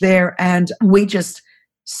church there, and we just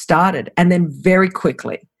started. And then very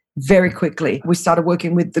quickly, we started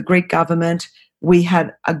working with the Greek government. We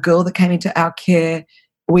had a girl that came into our care.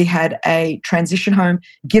 We had a transition home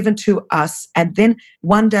given to us. And then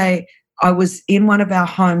one day I was in one of our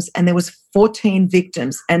homes, and there was 14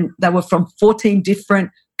 victims, and they were from 14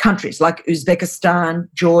 different countries like Uzbekistan,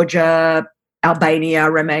 Georgia,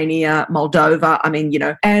 Albania, Romania, Moldova. I mean,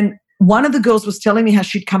 and one of the girls was telling me how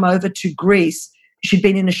she'd come over to Greece. She'd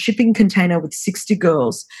been in a shipping container with 60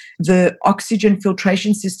 girls. The oxygen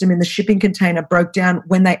filtration system in the shipping container broke down.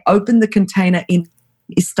 When they opened the container in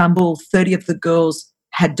Istanbul, 30 of the girls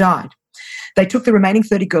had died. They took the remaining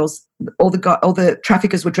 30 girls. All the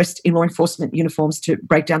traffickers were dressed in law enforcement uniforms to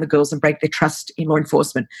break down the girls and break their trust in law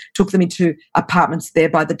enforcement. Took them into apartments there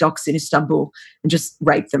by the docks in Istanbul and just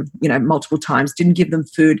raped them, multiple times. Didn't give them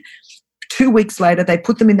food. 2 weeks later, they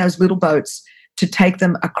put them in those little boats to take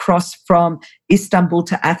them across from Istanbul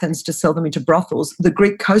to Athens to sell them into brothels. The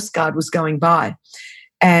Greek Coast Guard was going by.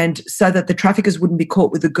 And so that the traffickers wouldn't be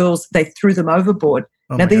caught with the girls, they threw them overboard.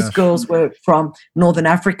 Now, these girls were from Northern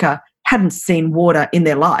Africa, hadn't seen water in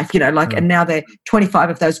their life, and now 25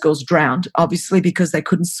 of those girls drowned, obviously, because they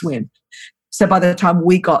couldn't swim. So by the time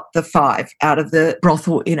we got the 5 out of the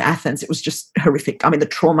brothel in Athens, it was just horrific. I mean, the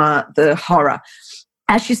trauma, the horror.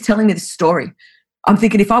 As she's telling me this story, I'm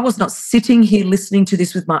thinking, if I was not sitting here listening to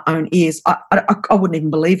this with my own ears, I wouldn't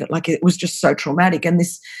even believe it. Like, it was just so traumatic. And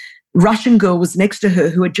this Russian girl was next to her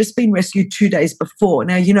who had just been rescued 2 days before.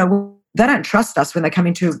 Now, they don't trust us when they come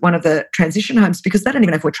into one of the transition homes because they don't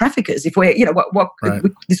even know if we're traffickers. If we're, right.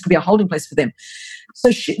 This could be a holding place for them. So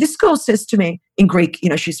this girl says to me in Greek,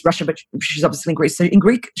 she's Russian, but she's obviously in Greece. So in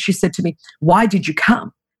Greek, she said to me, "Why did you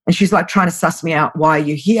come?" And she's like trying to suss me out. Why are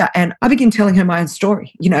you here? And I begin telling her my own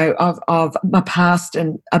story, of my past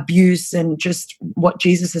and abuse and just what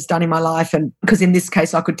Jesus has done in my life. And because in this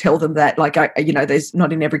case, I could tell them that, there's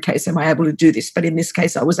not in every case am I able to do this, but in this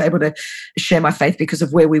case, I was able to share my faith because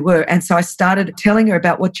of where we were. And so I started telling her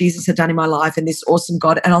about what Jesus had done in my life and this awesome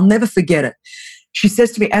God. And I'll never forget it. She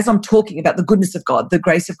says to me, as I'm talking about the goodness of God, the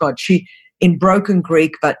grace of God, she, in broken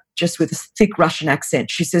Greek, but just with a thick Russian accent,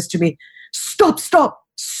 she says to me, "Stop.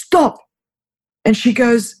 And she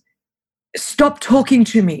goes, "Stop talking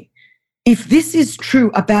to me. If this is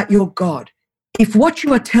true about your God, if what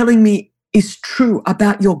you are telling me is true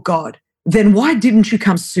about your God, then why didn't you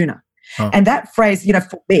come sooner?" Huh. And that phrase,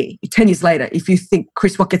 for me, 10 years later, if you think,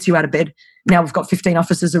 Chris, what gets you out of bed? Now we've got 15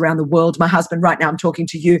 offices around the world. My husband, right now I'm talking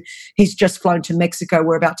to you, he's just flown to Mexico.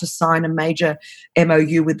 We're about to sign a major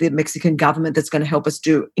MOU with the Mexican government that's going to help us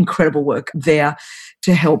do incredible work there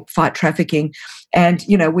to help fight trafficking. And,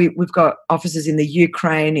 we've got offices in the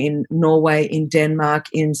Ukraine, in Norway, in Denmark,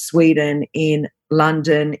 in Sweden, in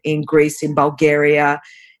London, in Greece, in Bulgaria,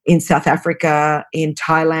 in South Africa, in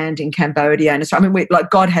Thailand, in Cambodia. And so,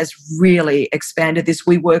 God has really expanded this.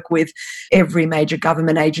 We work with every major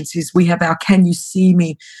government agencies. We have our Can You See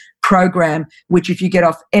Me program, which if you get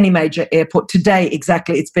off any major airport today,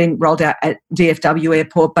 exactly, it's being rolled out at DFW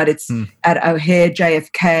airport, but it's at O'Hare,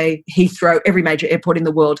 JFK, Heathrow, every major airport in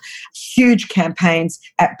the world. Huge campaigns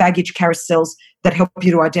at baggage carousels that help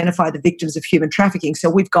you to identify the victims of human trafficking. So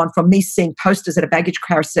we've gone from me seeing posters at a baggage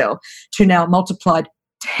carousel to now multiplied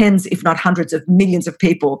tens, if not hundreds of millions of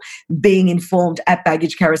people being informed at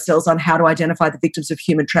baggage carousels on how to identify the victims of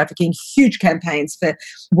human trafficking. Huge campaigns for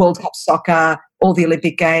World Cup soccer, all the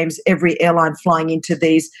Olympic Games. Every airline flying into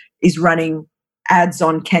these is running ads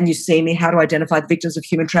on Can You See Me, how to identify the victims of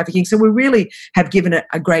human trafficking. So we really have given it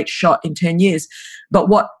a great shot in 10 years. But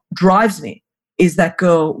what drives me is that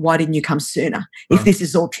girl, why didn't you come sooner? If this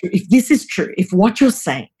is all true, if this is true, if what you're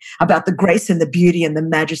saying about the grace and the beauty and the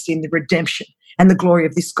majesty and the redemption and the glory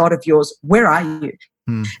of this God of yours, where are you?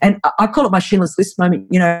 And I call it my Schindler's List moment,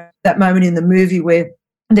 that moment in the movie where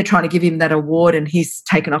they're trying to give him that award and he's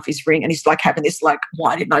taken off his ring and he's having this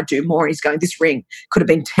why didn't I do more? And he's going, this ring could have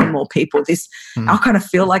been 10 more people. I kind of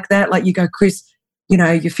feel like that. Like you go, Chris,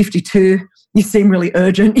 you're 52, you seem really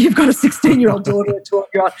urgent. You've got a 16-year-old daughter, a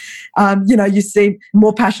 12-year-old. You seem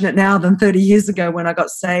more passionate now than 30 years ago when I got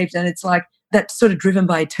saved. And it's like, that's sort of driven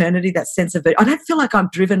by eternity, that sense of it. I don't feel like I'm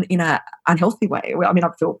driven in an unhealthy way. I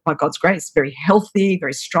feel by God's grace, very healthy,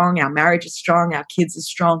 very strong. Our marriage is strong. Our kids are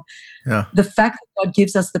strong. Yeah. The fact that God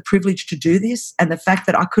gives us the privilege to do this and the fact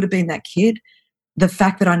that I could have been that kid, the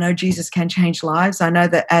fact that I know Jesus can change lives. I know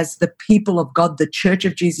that as the people of God, the Church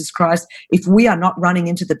of Jesus Christ, if we are not running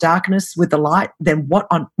into the darkness with the light, then what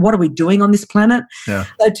are we doing on this planet? Yeah.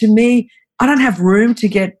 So to me, I don't have room to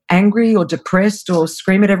get angry or depressed or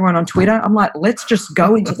scream at everyone on Twitter. I'm like, let's just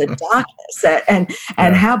go into the darkness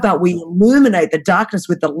and how about we illuminate the darkness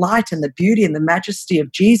with the light and the beauty and the majesty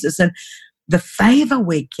of Jesus. And the favor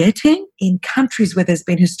we're getting in countries where there's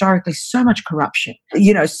been historically so much corruption,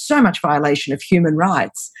 so much violation of human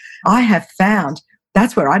rights, I have found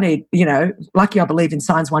that's where I need, lucky I believe in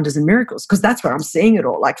signs, wonders, and miracles, because that's where I'm seeing it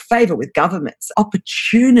all, like favor with governments,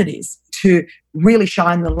 opportunities to really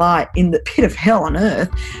shine the light in the pit of hell on earth.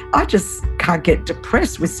 I just can't get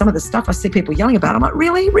depressed with some of the stuff I see people yelling about. I'm like,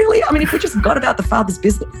 really? I mean, if we just got about the Father's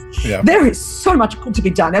business, there is so much good to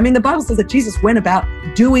be done. I mean, the Bible says that Jesus went about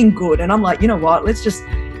doing good. And I'm like, you know what? Let's just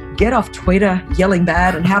get off Twitter yelling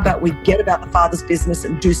bad, and how about we get about the Father's business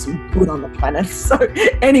and do some good on the planet? So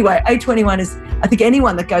anyway, A21 is, I think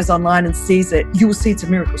anyone that goes online and sees it, you will see it's a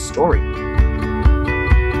miracle story.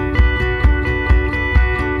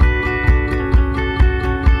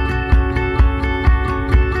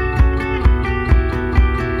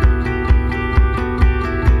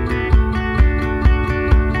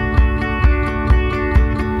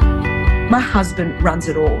 My husband runs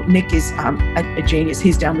it all. Nick is a genius.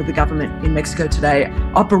 He's down with the government in Mexico today.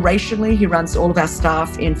 Operationally, he runs all of our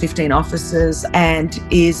staff in 15 offices and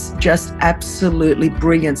is just absolutely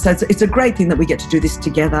brilliant. So it's a great thing that we get to do this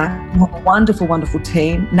together. We have a wonderful, wonderful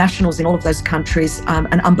team, nationals in all of those countries,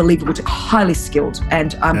 and unbelievable, highly skilled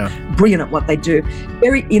and brilliant at what they do.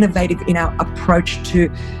 Very innovative in our approach to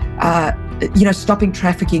stopping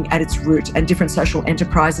trafficking at its root, and different social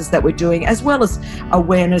enterprises that we're doing, as well as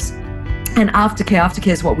awareness and aftercare.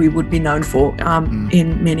 Aftercare is what we would be known for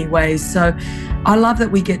in many ways. So I love that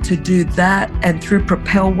we get to do that, and through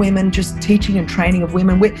Propel Women, just teaching and training of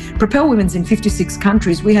women. Propel Women's in 56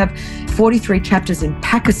 countries. We have 43 chapters in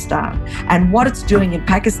Pakistan, and what it's doing in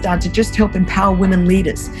Pakistan to just help empower women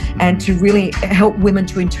leaders and to really help women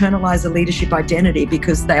to internalize a leadership identity,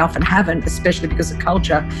 because they often haven't, especially because of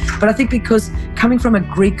culture. But I think because coming from a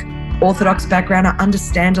Greek Orthodox background, I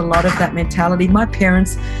understand a lot of that mentality. My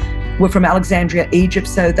parents were from Alexandria, Egypt,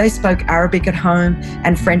 so they spoke Arabic at home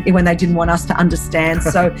and French when they didn't want us to understand.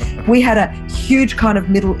 So we had a huge kind of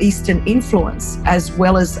Middle Eastern influence as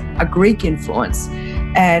well as a Greek influence.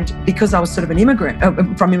 And because I was sort of an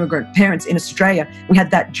immigrant, from immigrant parents in Australia, we had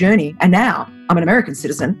that journey. And now I'm an American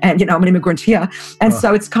citizen and, I'm an immigrant here. And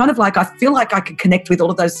so it's kind of like, I feel like I could connect with all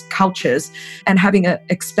of those cultures, and having an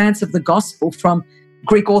expanse of the gospel from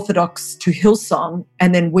Greek Orthodox to Hillsong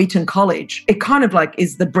and then Wheaton College. It kind of like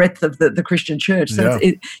is the breadth of the Christian church. So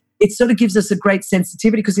it sort of gives us a great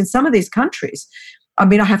sensitivity, because in some of these countries,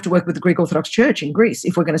 I have to work with the Greek Orthodox Church in Greece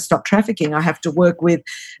if we're going to stop trafficking. I have to work with,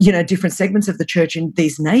 different segments of the church in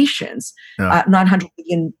these nations, 900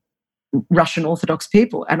 million Russian Orthodox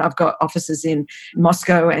people. And I've got offices in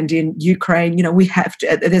Moscow and in Ukraine. We have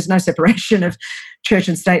to, there's no separation of church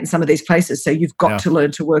and state in some of these places. So you've got to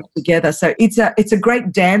learn to work together. So it's a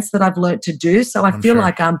great dance that I've learned to do. So I feel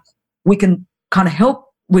like we can kind of help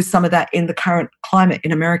with some of that in the current climate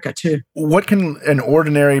in America too. What can an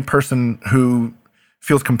ordinary person who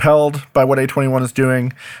feels compelled by what A21 is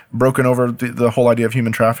doing, broken over the whole idea of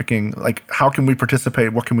human trafficking, like how can we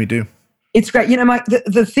participate? What can we do? It's great.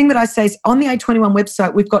 The thing that I say is on the A21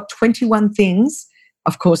 website, we've got 21 things.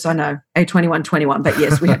 Of course, I know A21, but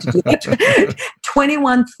yes, we had to do that.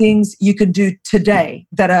 21 things you can do today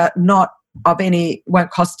that are not won't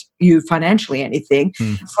cost you financially anything,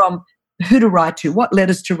 from who to write to, what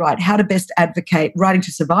letters to write, how to best advocate, writing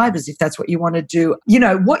to survivors if that's what you want to do.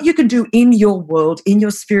 What you can do in your world, in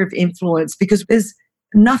your sphere of influence, because there's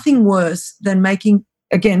nothing worse than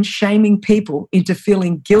shaming people into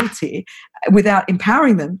feeling guilty without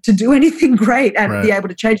empowering them to do anything great and be able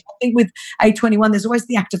to change. I think with A21, there's always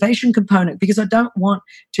the activation component, because I don't want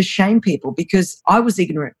to shame people, because I was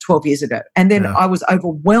ignorant 12 years ago. And then I was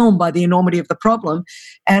overwhelmed by the enormity of the problem,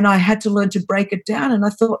 and I had to learn to break it down. And I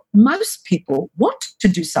thought most people want to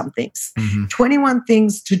do some things. 21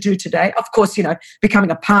 things to do today. Of course, becoming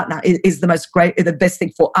a partner is the best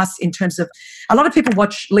thing for us in terms of, a lot of people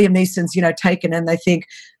watch Liam Neeson's, Taken, and they think,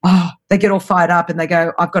 they get all fired up and they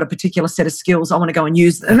go, I've got a particular set of skills, I want to go and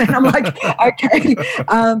use them. And I'm like, okay,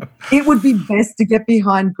 it would be best to get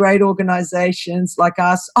behind great organizations like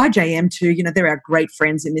us, IJM too, they're our great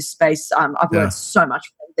friends in this space. I've learned so much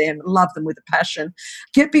from them, love them with a passion.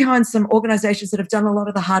 Get behind some organizations that have done a lot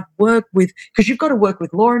of the hard work because you've got to work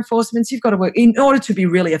with law enforcement, you've got to work in order to be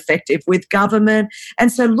really effective with government.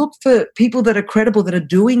 And so look for people that are credible, that are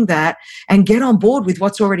doing that, and get on board with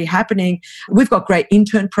what's already happening. We've got great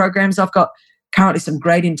intern programs. I've got currently some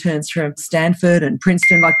great interns from Stanford and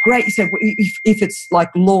Princeton, like great. So if it's like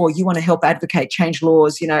law, you want to help advocate, change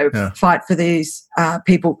laws, fight for these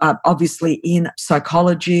people, obviously in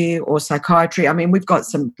psychology or psychiatry. We've got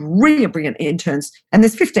some brilliant interns, and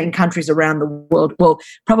there's 15 countries around the world. Well,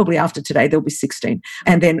 probably after today, there'll be 16.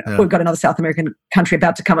 And then we've got another South American country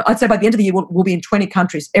about to come. I'd say by the end of the year, we'll be in 20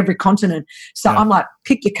 countries, every continent. So I'm like,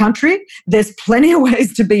 pick your country. There's plenty of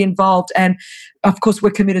ways to be involved. And of course, we're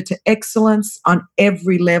committed to excellence on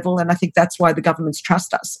every level. And I think that's why the governments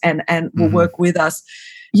trust us and will work with us.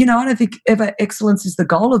 I don't think ever excellence is the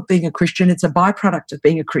goal of being a Christian. It's a byproduct of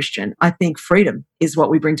being a Christian. I think freedom is what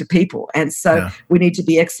we bring to people. And so we need to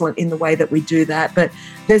be excellent in the way that we do that. But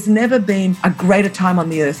there's never been a greater time on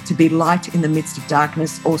the earth to be light in the midst of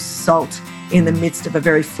darkness or salt in the midst of a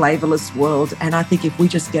very flavorless world. And I think if we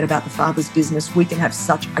just get about the Father's business, we can have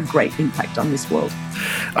such a great impact on this world.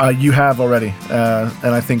 You have already.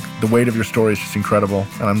 And I think the weight of your story is just incredible.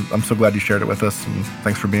 And I'm so glad you shared it with us. And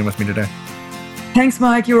thanks for being with me today. Thanks,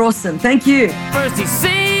 Mike. You're awesome. Thank you. First he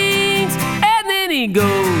sings and then he goes.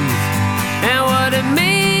 And what it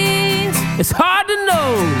means, it's hard to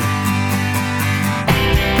know.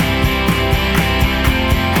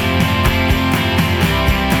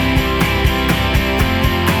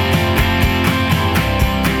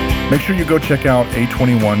 Make sure you go check out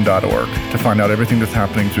a21.org to find out everything that's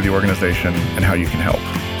happening through the organization and how you can help.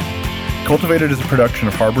 Cultivated is a production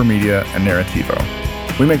of Harbor Media and Narrativo.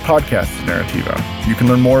 We make podcasts at Narrativo. You can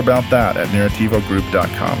learn more about that at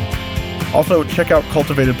narrativogroup.com. Also, check out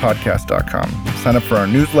cultivatedpodcast.com. Sign up for our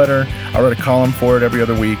newsletter. I write a column for it every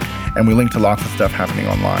other week, and we link to lots of stuff happening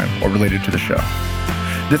online or related to the show.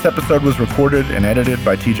 This episode was recorded and edited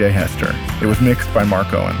by TJ Hester. It was mixed by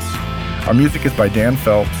Mark Owens. Our music is by Dan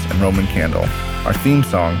Phelps and Roman Candle. Our theme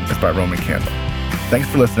song is by Roman Candle. Thanks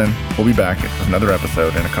for listening. We'll be back with another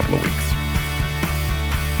episode in a couple of weeks.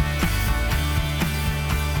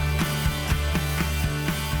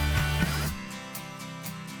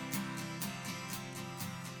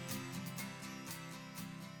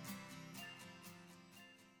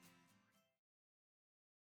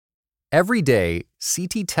 Every day,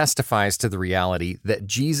 CT testifies to the reality that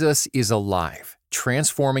Jesus is alive,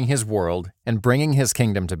 transforming his world and bringing his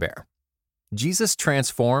kingdom to bear. Jesus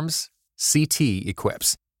transforms, CT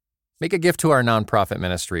equips. Make a gift to our nonprofit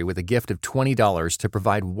ministry with a gift of $20 to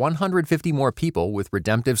provide 150 more people with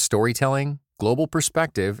redemptive storytelling, global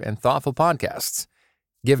perspective, and thoughtful podcasts.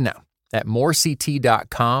 Give now at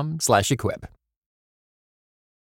morect.com/equip.